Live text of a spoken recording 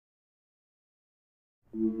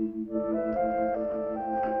Well,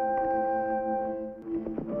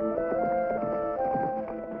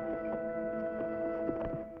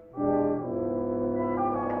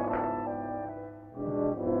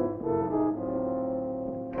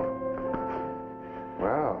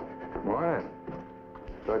 morning.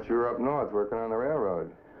 Thought you were up north working on the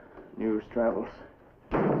railroad. News travels.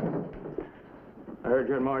 I heard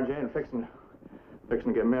you and Mara Jane fixing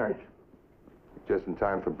to get married. Just in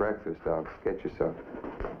time for breakfast. I'll get you some.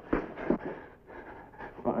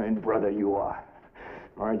 Fine brother you are.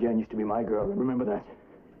 Mara Jane used to be my girl. Remember that?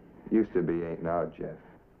 Used to be, ain't now, Jeff.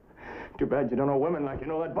 Too bad you don't know women like you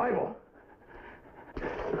know that Bible.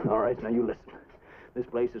 All right, now you listen. This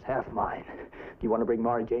place is half mine. You want to bring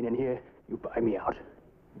Mara Jane in here, you buy me out.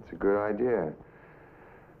 It's a good idea.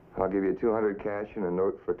 I'll give you 200 cash and a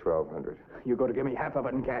note for 1,200. You go to give me half of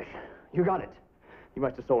it in cash. You got it. You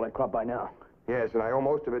must have sold that crop by now. Yes, and I owe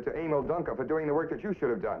most of it to Emil Dunker for doing the work that you should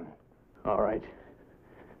have done. All right.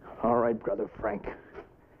 All right, Brother Frank.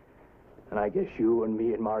 And I guess you and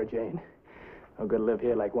me and Mara Jane are going to live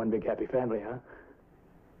here like one big happy family, huh?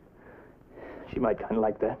 She might kind of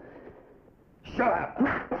like that. Shut up!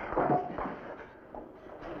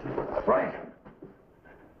 Frank!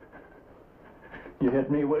 You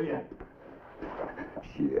hit me, will you?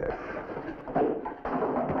 Jeff.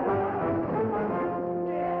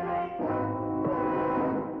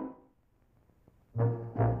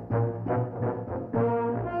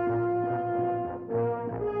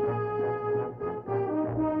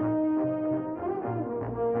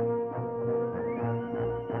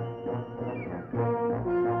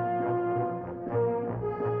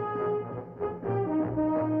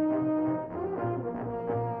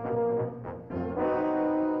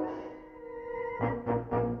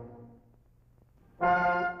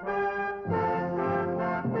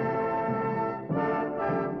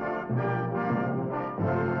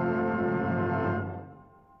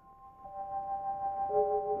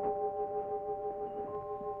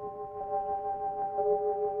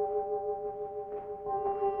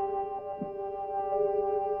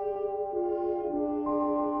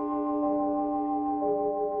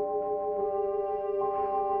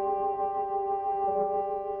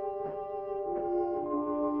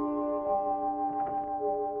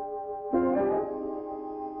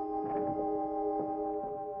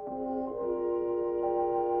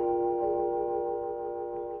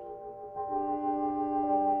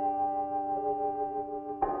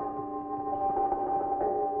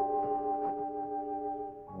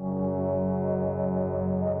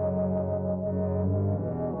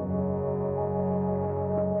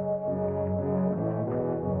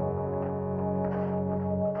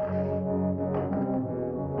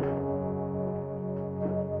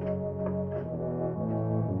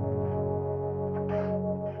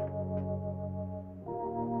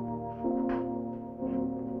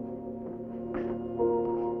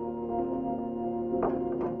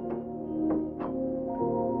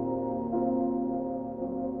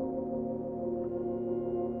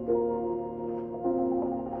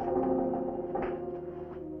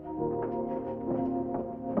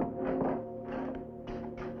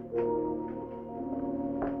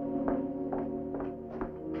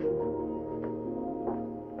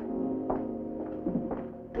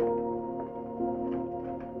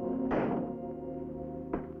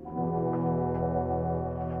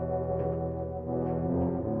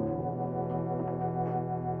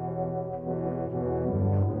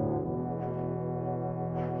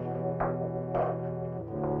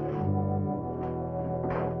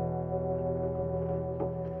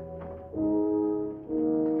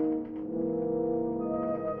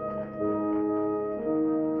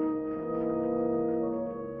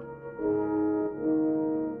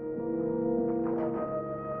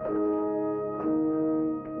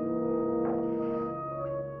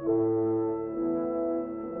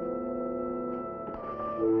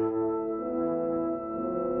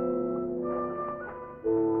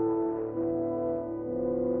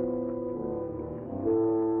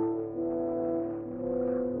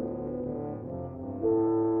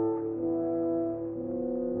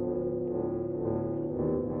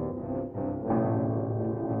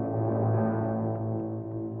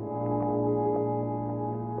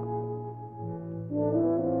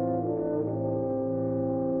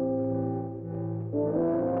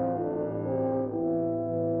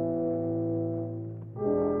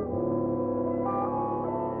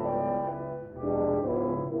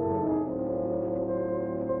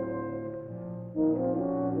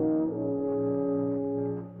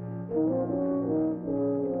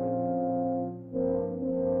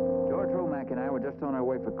 On our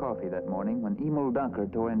way for coffee that morning when Emil Dunker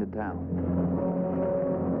tore into town.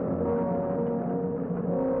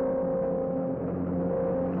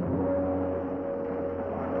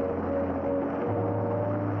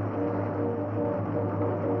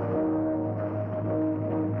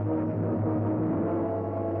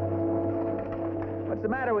 What's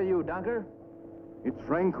the matter with you, Dunker? It's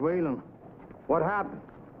Frank Whalen. What happened?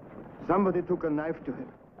 Somebody took a knife to him.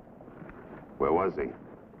 Where was he?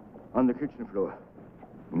 On the kitchen floor.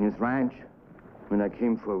 In his ranch. When I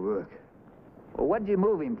came for work. Well, what'd you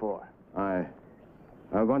move him for? I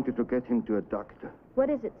wanted to get him to a doctor. What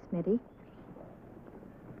is it, Smitty?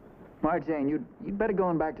 Marjane, you'd better go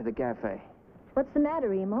on back to the cafe. What's the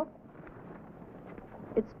matter, Emo?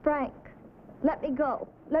 It's Frank. Let me go.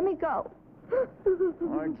 Let me go.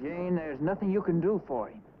 Marjane, there's nothing you can do for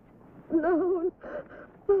him. No.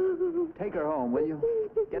 Take her home, will you?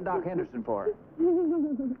 Get Doc Henderson for her.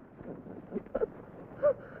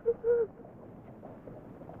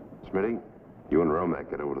 Smitty, you and Romack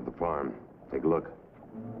get over to the farm. Take a look.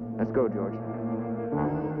 Let's go, George.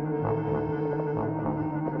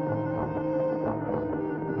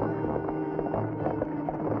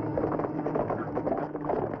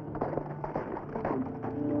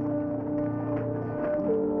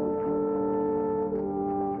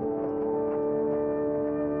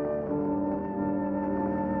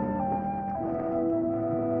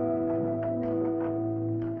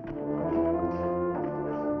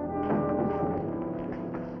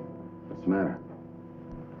 What's the matter?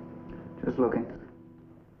 Just looking.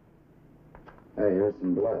 Hey, here's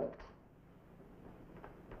some blood.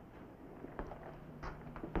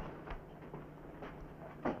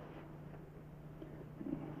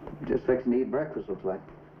 Just fixing to eat breakfast, looks like.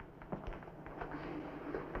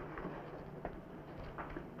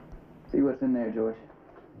 See what's in there, George.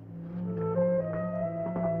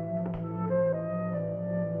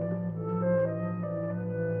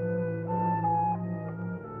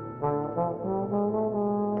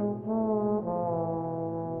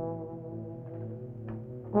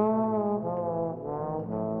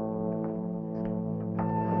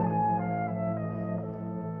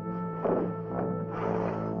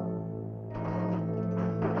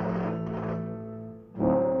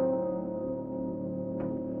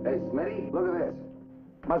 Hey, Smitty, look at this.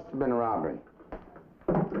 Must have been a robbery.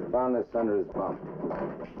 Found this under his bunk.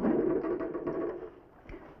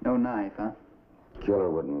 No knife, huh? Killer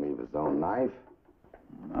wouldn't leave his own knife.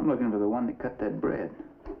 I'm looking for the one that cut that bread.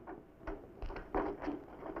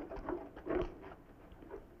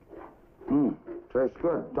 Tastes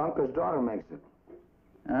good. Dunker's daughter makes it.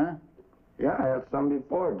 Huh? Yeah, I had some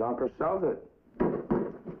before. Dunker sells it.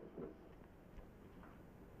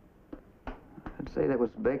 I'd say that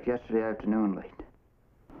was baked yesterday afternoon late.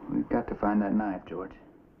 We've got to find that knife, George.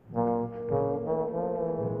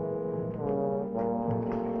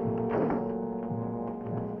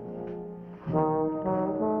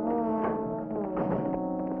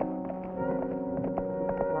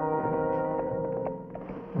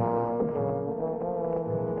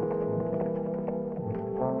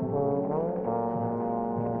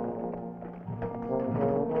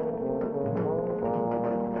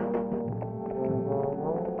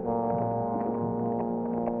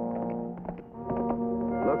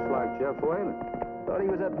 Looks like Jeff Whalen. Thought he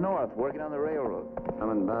was up north, working on the railroad.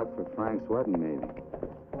 Coming back for Frank's wedding, maybe.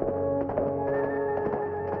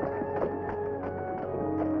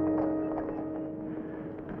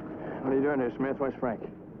 What are you doing here, Smith? Where's Frank?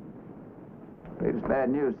 It's bad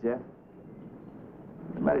news, Jeff.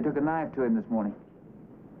 Somebody took a knife to him this morning.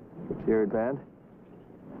 You hear it bad?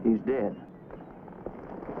 He's dead.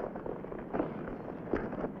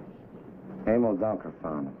 Emil Dunker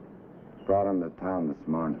found him. Brought him to town this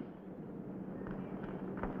morning.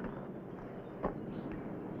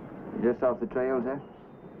 You just off the trail, Jeff?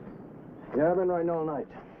 Yeah, I've been riding all night.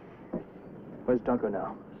 Where's Dunker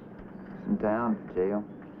now? He's in town, jail.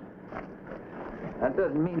 That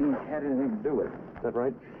doesn't mean he had anything to do with it. Is that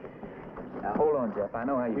right? Now, hold on, Jeff. I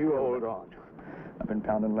know how you You feel. hold on. I've been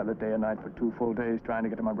pounding leather day and night for 2 full days trying to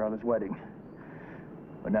get to my brother's wedding.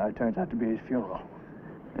 But now it turns out to be his funeral.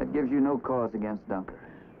 That gives you no cause against Dunker.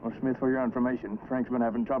 Well, Smith, for your information, Frank's been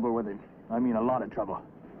having trouble with him. I mean a lot of trouble.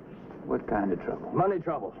 What kind of trouble? Money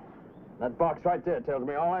trouble. That box right there tells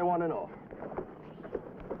me all I want to know.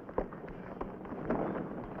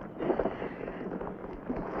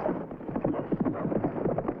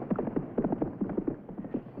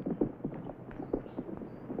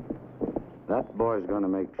 That boy's gonna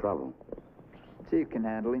make trouble. Chief can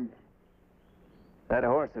handle him. That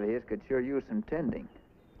horse of his could sure use some tending.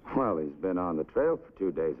 Well, he's been on the trail for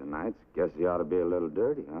 2 days and nights. Guess he ought to be a little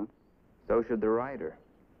dirty, huh? So should the rider.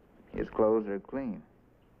 His clothes are clean.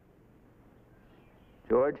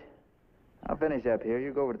 George, I'll finish up here.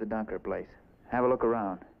 You go over to the Dunker place. Have a look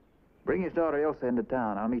around. Bring his daughter Ilsa into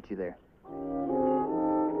town. I'll meet you there.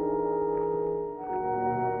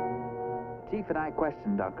 Chief and I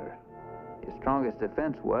questioned Dunker. His His strongest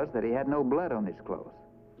defense was that he had no blood on his clothes.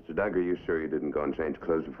 Mr. Dunker, are you sure you didn't go and change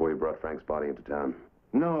clothes before you brought Frank's body into town?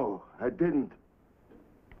 No, I didn't.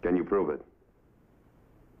 Can you prove it?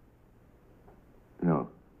 No.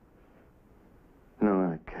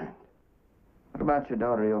 No, I can't. What about your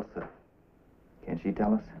daughter, Ilsa? Can she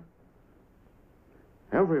tell us?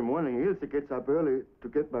 Every morning, Ilse gets up early to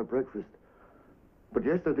get my breakfast. But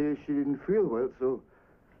yesterday, she didn't feel well, so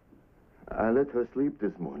I let her sleep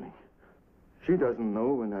this morning. She doesn't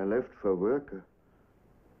know when I left for work.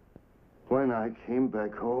 When I came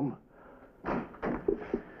back home. Well,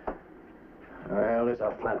 there's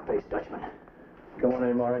our flat-faced Dutchman. Come on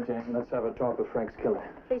in, Mara Jane. Let's have a talk with Frank's killer.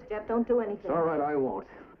 Please, Jeff, don't do anything. It's all right, I won't.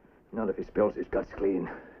 Not if he spills his guts clean.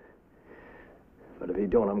 But if he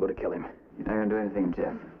don't, I'm going to kill him. You're not going to do anything,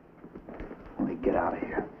 Jeff. Only get out of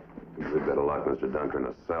here. We'd better lock Mr. Dunker in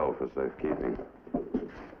a cell for safekeeping.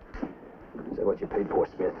 Is that what you paid for,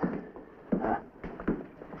 Smith? Huh?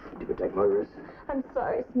 To protect murderers? I'm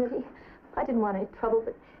sorry, Smithy. I didn't want any trouble,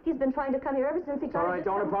 but he's been trying to come here ever since he got... All right,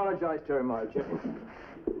 don't apologize to him, Mara Jane.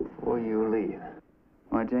 Before you leave.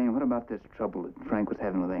 Why, Jane, what about this trouble that Frank was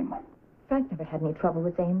having with Emil? Frank never had any trouble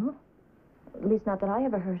with Emil. At least not that I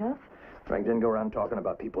ever heard of. Frank didn't go around talking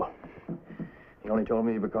about people. He only told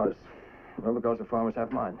me because the farm was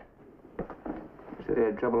half mine. You said he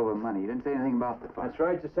had trouble over money. You didn't say anything about the farm. That's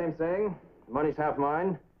right, it's the same thing. The money's half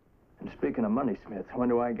mine. And speaking of money, Smith, when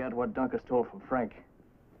do I get what Dunker stole from Frank?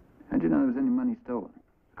 How'd you know there was any money stolen?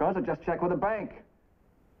 Because I just checked with the bank.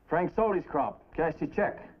 Frank sold his crop, cashed his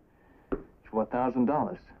check. It's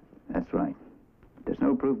 $4,000. That's right. But there's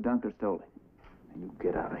no proof Dunker stole it. And you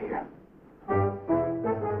get out of here.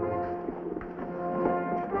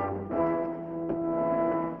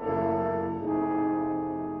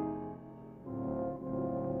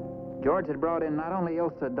 George had brought in not only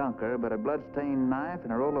Ilsa Dunker, but a blood-stained knife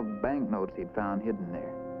and a roll of banknotes he'd found hidden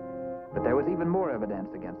there. But there was even more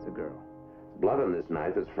evidence against the girl. Blood on this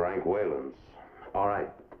knife is Frank Whalen's. All right.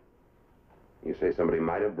 You say somebody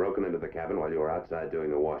might have broken into the cabin while you were outside doing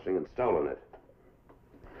the washing and stolen it.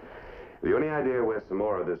 Have you any idea where some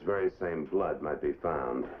more of this very same blood might be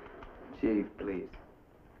found? Chief, please.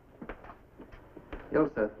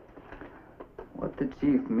 Ilsa, what the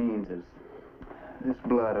chief means is this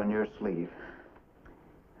blood on your sleeve.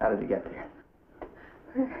 How did it get there?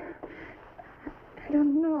 I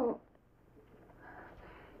don't know.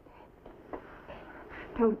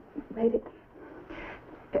 No, wait,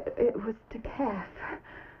 it was the calf.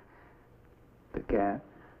 The calf?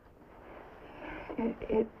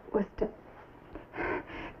 It was this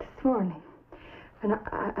morning. When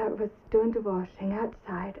I was doing the washing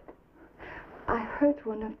outside, I heard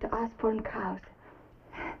one of the Osborne cows.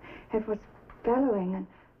 It was bellowing, and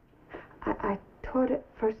I thought at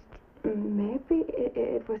first maybe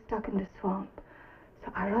it was stuck in the swamp.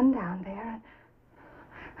 So I run down there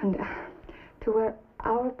and to where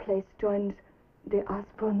our place joins the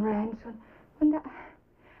Osborne ranch. When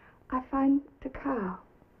I find the cow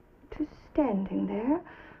just standing there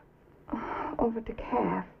over the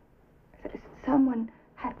calf. Someone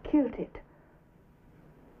had killed it.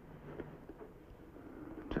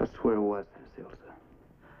 Just where was this, Ilsa?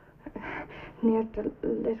 Near the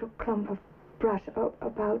little clump of brush about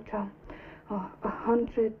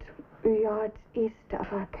 100 yards east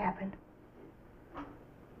of our cabin.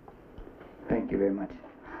 Thank you very much.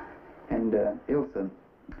 And, Ilsa,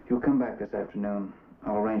 if you'll come back this afternoon,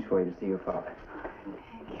 I'll arrange for you to see your father.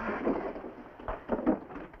 Thank you.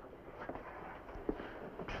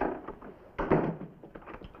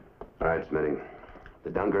 All right, Smitty. The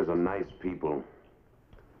Dunkers are nice people.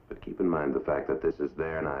 But keep in mind the fact that this is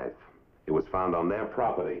their knife. It was found on their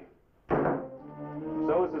property.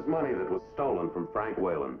 So is this money that was stolen from Frank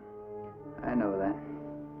Whalen. I know that.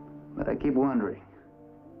 But I keep wondering,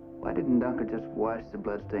 why didn't Dunker just wash the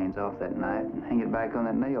bloodstains off that knife and hang it back on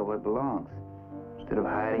that nail where it belongs, instead of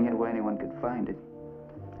hiding it where anyone could find it?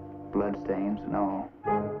 Bloodstains and all.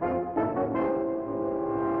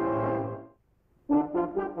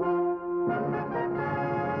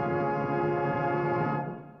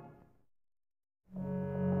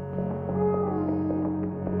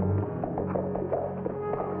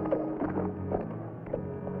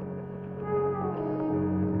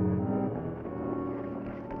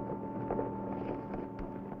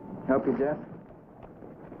 Help you, Jeff?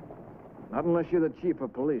 Not unless you're the chief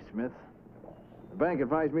of police, Smith. The bank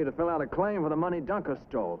advised me to fill out a claim for the money Dunker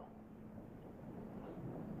stole.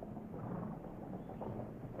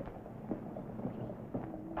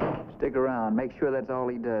 Stick around. Make sure that's all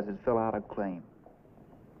he does is fill out a claim.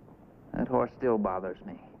 That horse still bothers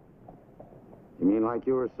me. You mean like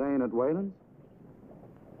you were saying at Whalen's?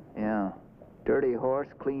 Yeah. Dirty horse,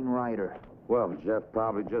 clean rider. Well, Jeff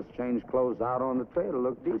probably just changed clothes out on the trail to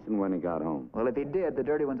look decent when he got home. Well, if he did, the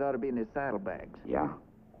dirty ones ought to be in his saddlebags. Yeah.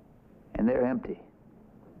 And they're empty.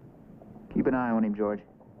 Keep an eye on him, George.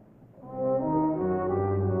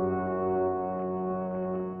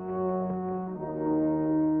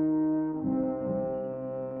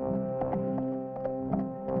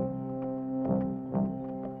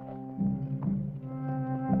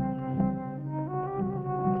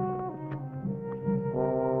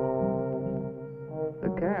 The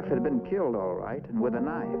calf had been killed all right, and with a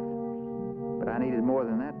knife. But I needed more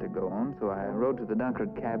than that to go on, so I rode to the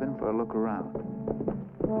Dunkard cabin for a look around.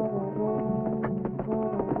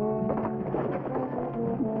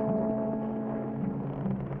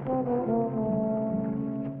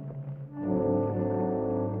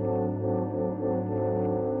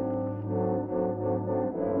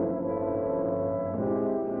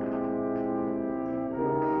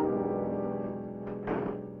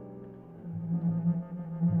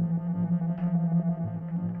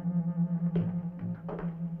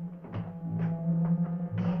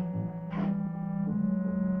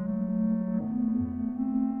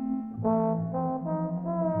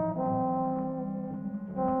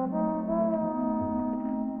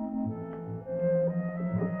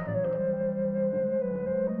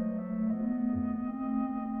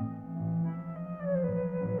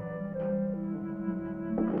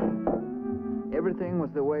 Everything was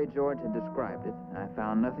the way George had described it. I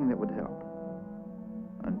found nothing that would help.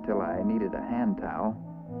 Until I needed a hand towel.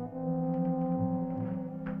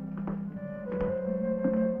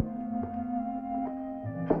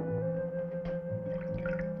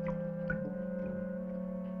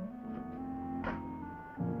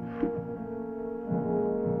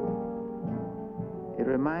 It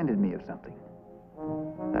reminded me of something.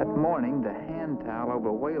 That morning, the hand towel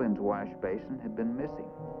over Whalen's wash basin had been missing.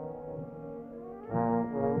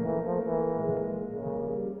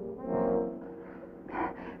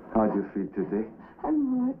 How do you feel today?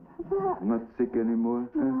 I'm all right, Papa. Not sick anymore?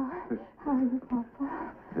 No. How are you,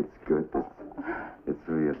 Papa? It's good. It's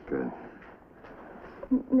real good.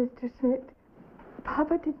 Mr. Smith,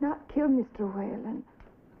 Papa did not kill Mr. Whalen.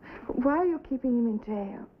 Why are you keeping him in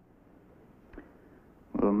jail?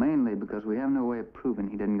 Well, mainly because we have no way of proving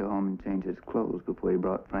he didn't go home and change his clothes before he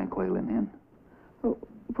brought Frank Whalen in. Oh,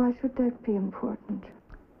 why should that be important?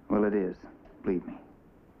 Well, it is. Believe me.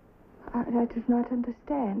 I do not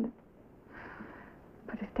understand.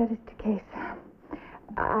 But if that is the case,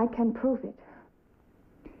 I can prove it.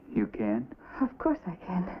 You can? Of course I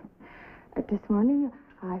can. This morning,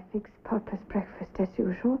 I fixed Papa's breakfast as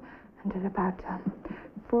usual, and at about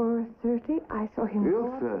 4:30, I saw him go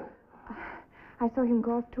Ilse! I saw him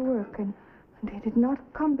go off to work, and he did not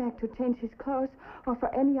come back to change his clothes or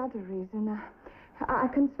for any other reason. I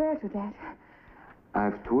can swear to that.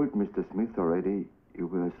 I've told Mr. Smith already you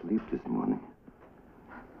were asleep this morning.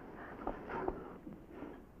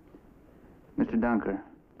 Mr. Dunker,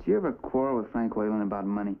 did you ever quarrel with Frank Whalen about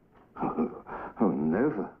money? Oh,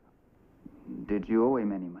 never. Did you owe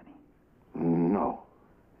him any money? No.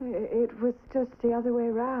 It was just the other way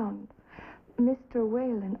around. Mr.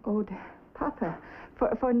 Whalen owed Papa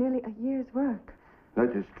for nearly a year's work.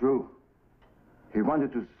 That is true. He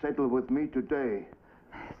wanted to settle with me today.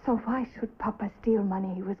 So why should Papa steal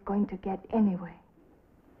money he was going to get anyway?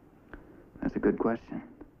 That's a good question.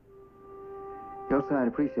 Elsa, I'd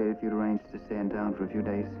appreciate it if you'd arrange to stay in town for a few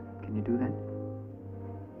days. Can you do that?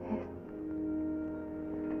 Yes.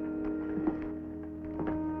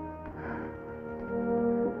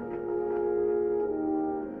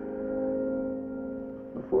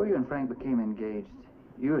 Before you and Frank became engaged,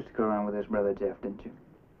 you used to go around with his brother Jeff, didn't you?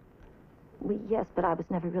 Yes, but I was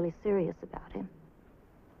never really serious about him.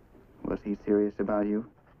 Was he serious about you?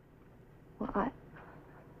 Well,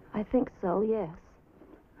 I think so, yes.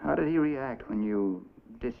 How did he react when you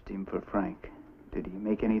ditched him for Frank? Did he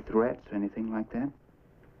make any threats or anything like that?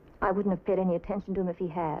 I wouldn't have paid any attention to him if he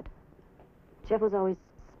had. Jeff was always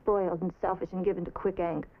spoiled and selfish and given to quick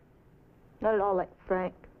anger. Not at all like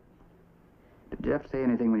Frank. Did Jeff say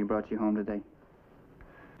anything when he brought you home today?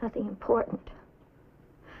 Nothing important.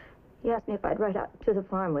 He asked me if I'd ride out to the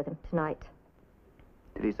farm with him tonight.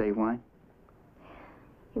 Did he say why?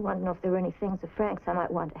 He wanted to know if there were any things of Frank's I might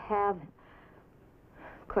want to have.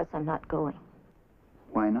 Of course, I'm not going.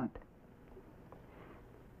 Why not?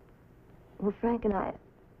 Well, Frank and I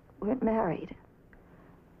weren't married.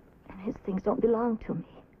 And his things don't belong to me.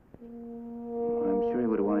 Well, I'm sure he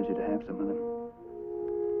would have wanted you to have some of them.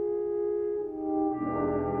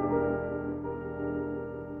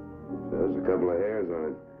 There's a couple of hairs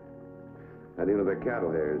on it. How do you know they're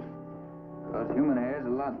cattle hairs? Because human hair is a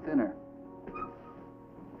lot thinner.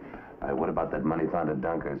 What about that money found at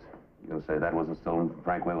Dunker's? You gonna say that wasn't stolen from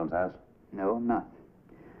Frank Whalen's house? No, I'm not.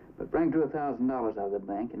 But Frank drew $1,000 out of the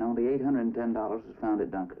bank, and only $810 was found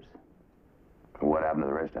at Dunker's. What happened to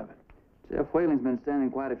the rest of it? Jeff Whalen's been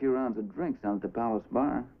standing quite a few rounds of drinks down at the Palace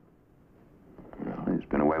Bar. Well, he's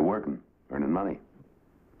been away working, earning money.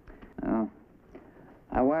 Oh.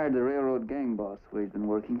 I wired the railroad gang boss where he's been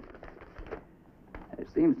working. It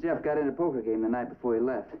seems Jeff got in a poker game the night before he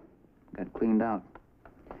left. Got cleaned out.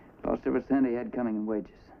 Lost every cent he had coming in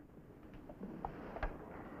wages.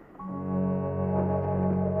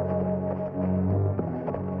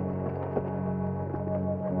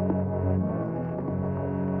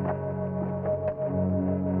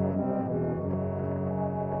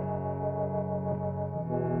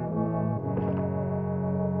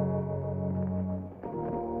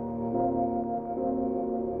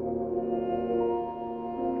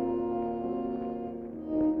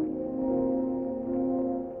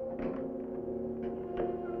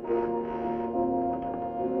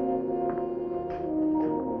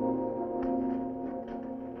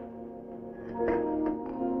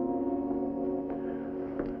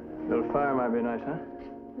 Little fire might be nice, huh?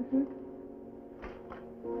 Mm-hmm.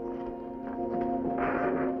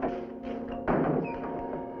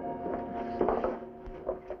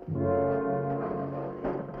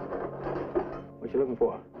 What you looking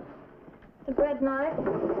for? The bread knife.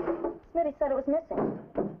 Smitty said it was missing.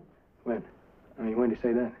 When? When did he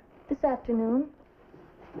say that? This afternoon.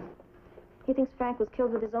 He thinks Frank was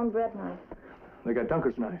killed with his own bread knife. They got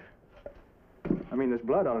Dunker's knife. There's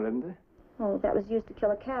blood on it, isn't there? Oh, that was used to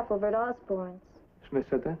kill a calf over at Osborne's. Smith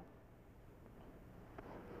said that?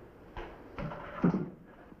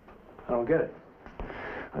 I don't get it.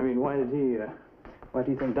 Why did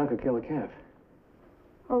he think Dunker killed the calf?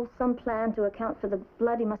 Oh, some plan to account for the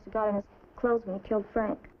blood he must have got in his clothes when he killed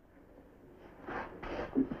Frank.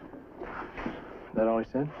 That all he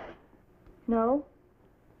said? No.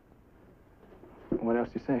 What else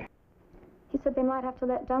did he say? He said they might have to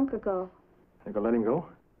let Dunker go. They gonna let him go?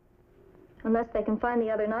 Unless they can find the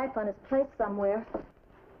other knife on his place somewhere.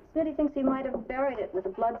 Smitty thinks he might have buried it with a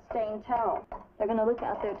blood-stained towel. They're going to look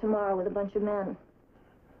out there tomorrow with a bunch of men.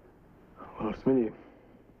 Well, Smitty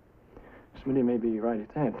may be right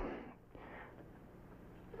at that.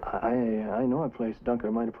 I know a place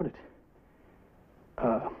Dunker might have put it.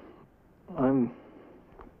 I'm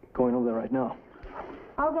going over there right now.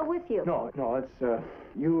 I'll go with you. No, let's,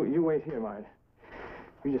 you wait here, Marge.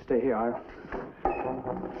 You just stay here.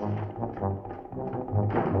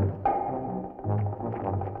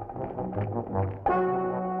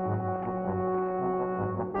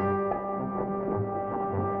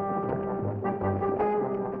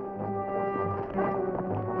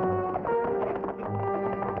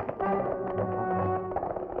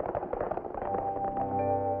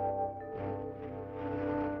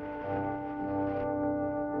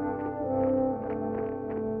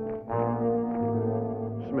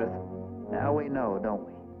 Now we know, don't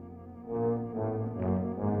we?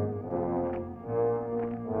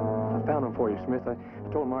 I found him for you, Smith. I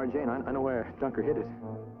told Mara Jane I know where Dunker hid it.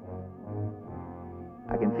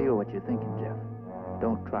 I can feel what you're thinking, Jeff.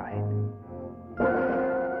 Don't try it.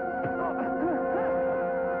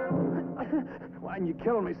 Why didn't you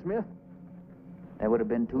kill me, Smith? That would have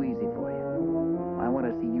been too easy for you. I want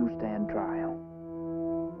to see you stand trial.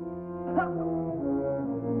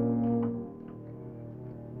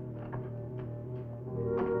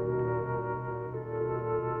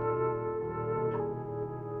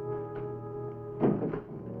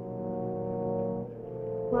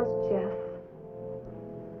 Was Jeff?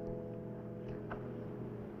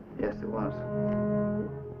 Yes, it was.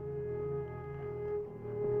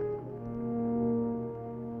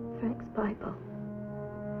 Frank's Bible.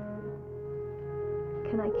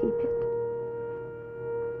 Can I keep it?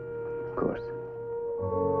 Of course.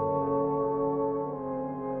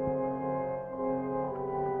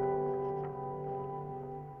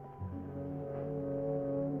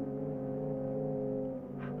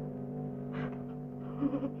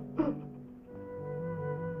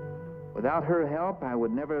 Without her help, I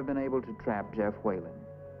would never have been able to trap Jeff Whalen.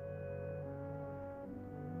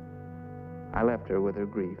 I left her with her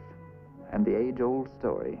grief and the age-old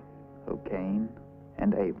story of Cain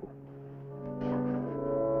and Abel.